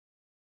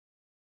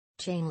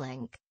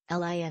Chainlink,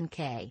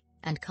 LINK,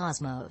 and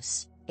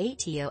Cosmos,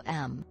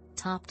 ATOM,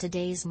 top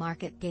today's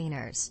market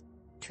gainers.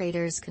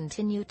 Traders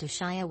continue to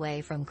shy away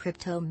from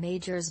crypto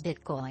majors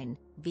Bitcoin,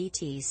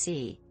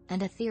 BTC,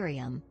 and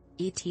Ethereum,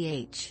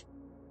 ETH.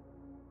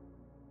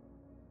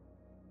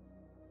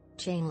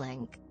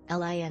 Chainlink,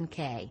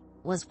 LINK,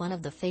 was one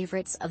of the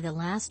favorites of the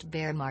last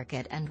bear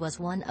market and was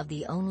one of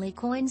the only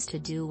coins to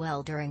do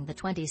well during the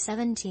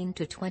 2017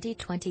 to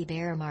 2020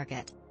 bear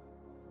market.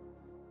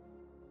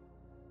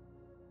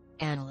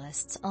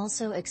 Analysts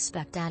also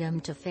expect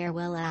ATOM to fare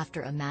well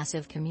after a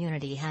massive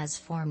community has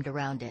formed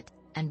around it,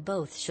 and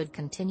both should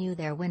continue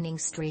their winning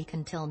streak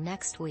until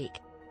next week.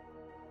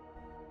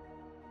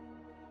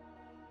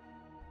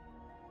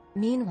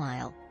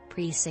 Meanwhile,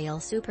 pre-sale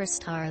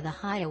superstar the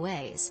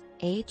Hideaways,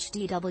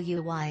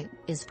 HDWY,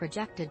 is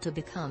projected to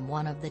become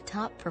one of the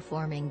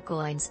top-performing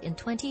coins in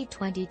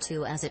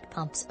 2022 as it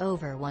pumps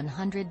over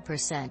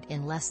 100%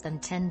 in less than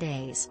 10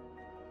 days.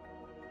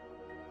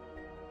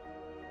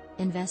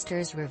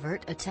 Investors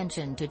revert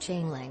attention to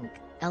Chainlink,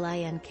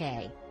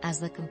 LINK, as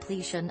the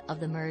completion of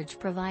the merge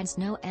provides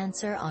no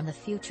answer on the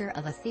future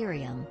of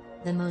Ethereum,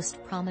 the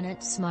most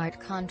prominent smart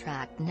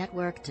contract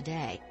network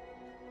today.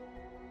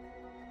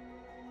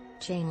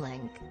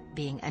 Chainlink,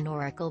 being an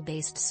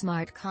Oracle-based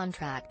smart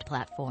contract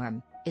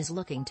platform, is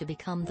looking to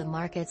become the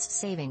market's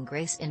saving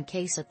grace in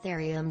case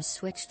Ethereum's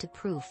switch to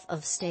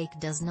proof-of-stake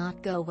does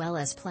not go well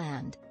as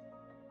planned.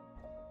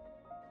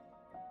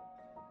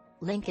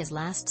 Link is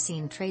last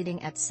seen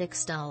trading at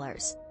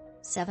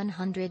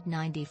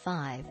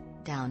 $6.795,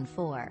 down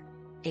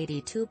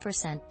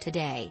 4.82%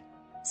 today.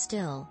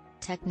 Still,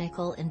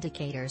 technical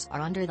indicators are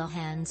under the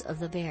hands of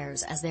the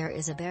bears as there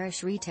is a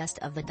bearish retest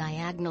of the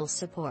diagonal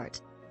support.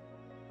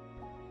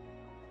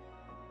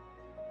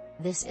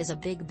 This is a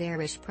big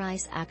bearish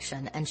price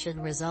action and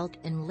should result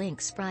in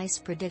Link's price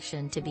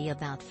prediction to be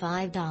about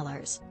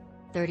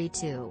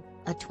 $5.32,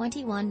 a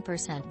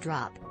 21%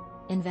 drop.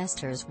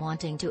 Investors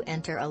wanting to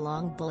enter a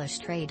long bullish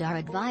trade are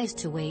advised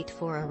to wait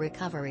for a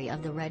recovery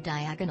of the red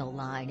diagonal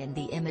line in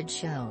the image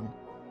shown.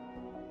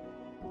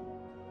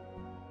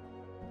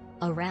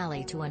 A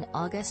rally to an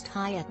August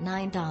high at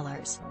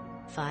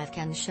 $9.05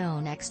 can show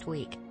next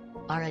week.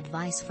 Our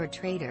advice for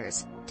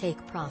traders: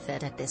 take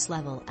profit at this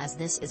level as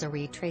this is a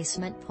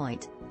retracement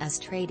point, as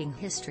trading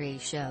history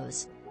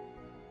shows.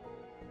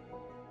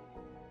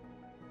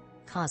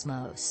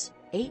 Cosmos,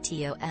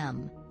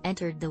 ATOM,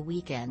 entered the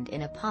weekend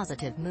in a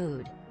positive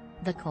mood.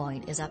 The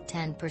coin is up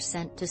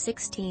 10% to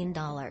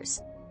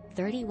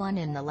 $16.31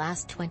 in the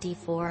last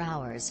 24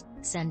 hours,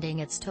 sending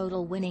its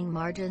total winning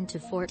margin to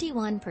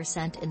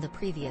 41% in the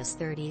previous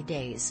 30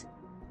 days.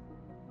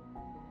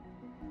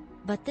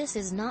 But this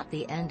is not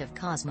the end of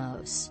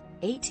Cosmos,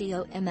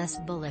 ATOM's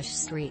bullish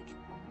streak.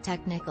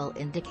 Technical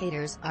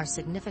indicators are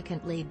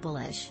significantly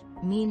bullish,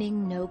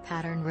 meaning no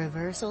pattern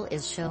reversal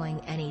is showing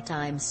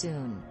anytime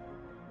soon.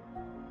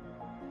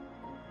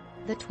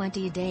 The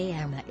 20-day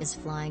EMA is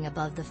flying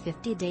above the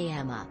 50-day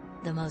EMA,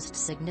 the most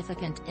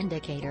significant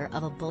indicator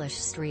of a bullish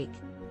streak.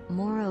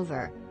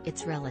 Moreover,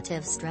 its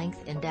relative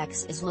strength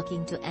index is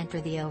looking to enter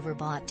the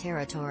overbought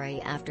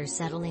territory after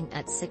settling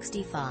at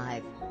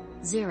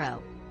 65.0.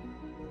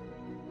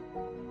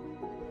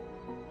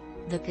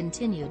 The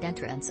continued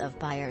entrance of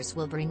buyers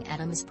will bring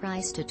ATOM's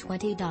price to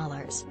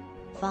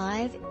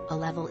 $20.05, a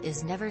level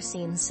is never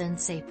seen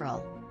since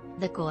April.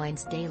 The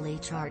coin's daily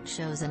chart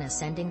shows an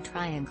ascending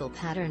triangle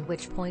pattern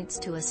which points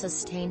to a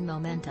sustained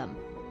momentum.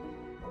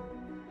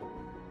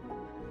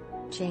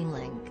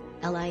 Chainlink,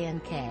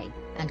 LINK,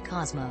 and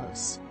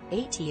Cosmos,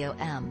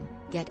 ATOM,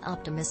 get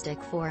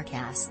optimistic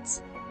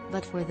forecasts.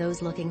 But for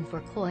those looking for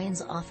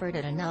coins offered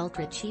at an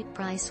ultra-cheap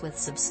price with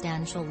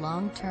substantial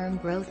long-term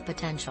growth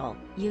potential,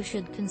 you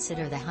should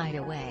consider the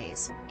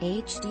Hideaways,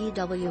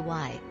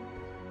 HDWY.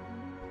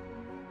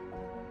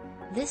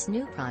 This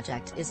new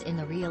project is in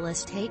the real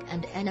estate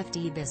and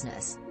NFT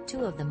business,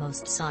 two of the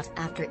most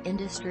sought-after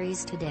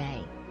industries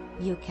today.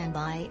 You can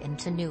buy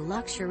into new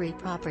luxury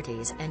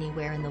properties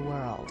anywhere in the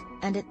world,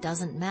 and it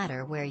doesn't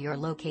matter where you're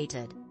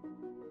located.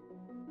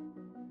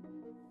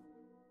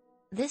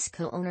 This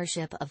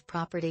co-ownership of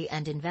property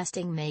and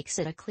investing makes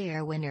it a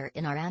clear winner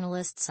in our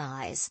analysts'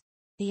 eyes.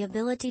 The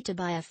ability to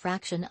buy a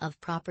fraction of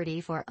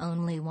property for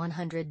only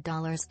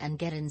 $100 and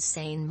get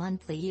insane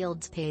monthly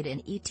yields paid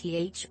in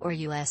ETH or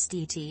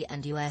USDT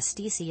and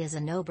USDC is a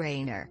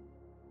no-brainer.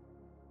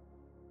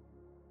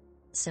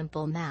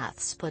 Simple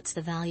maths puts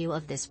the value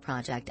of this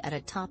project at a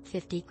top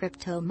 50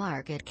 crypto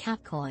market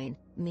cap coin,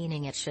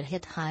 meaning it should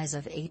hit highs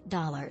of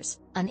 $8,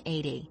 an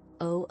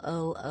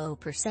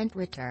 80%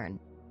 return.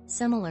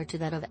 Similar to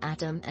that of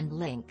ATOM and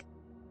Link.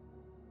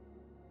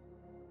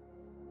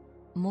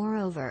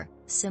 Moreover,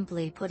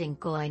 simply putting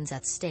coins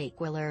at stake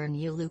will earn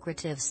you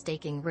lucrative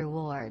staking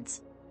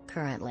rewards.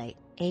 Currently,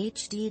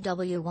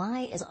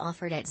 HDWY is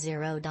offered at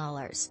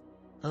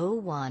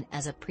 $0.01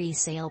 as a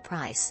pre-sale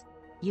price.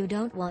 You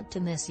don't want to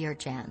miss your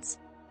chance.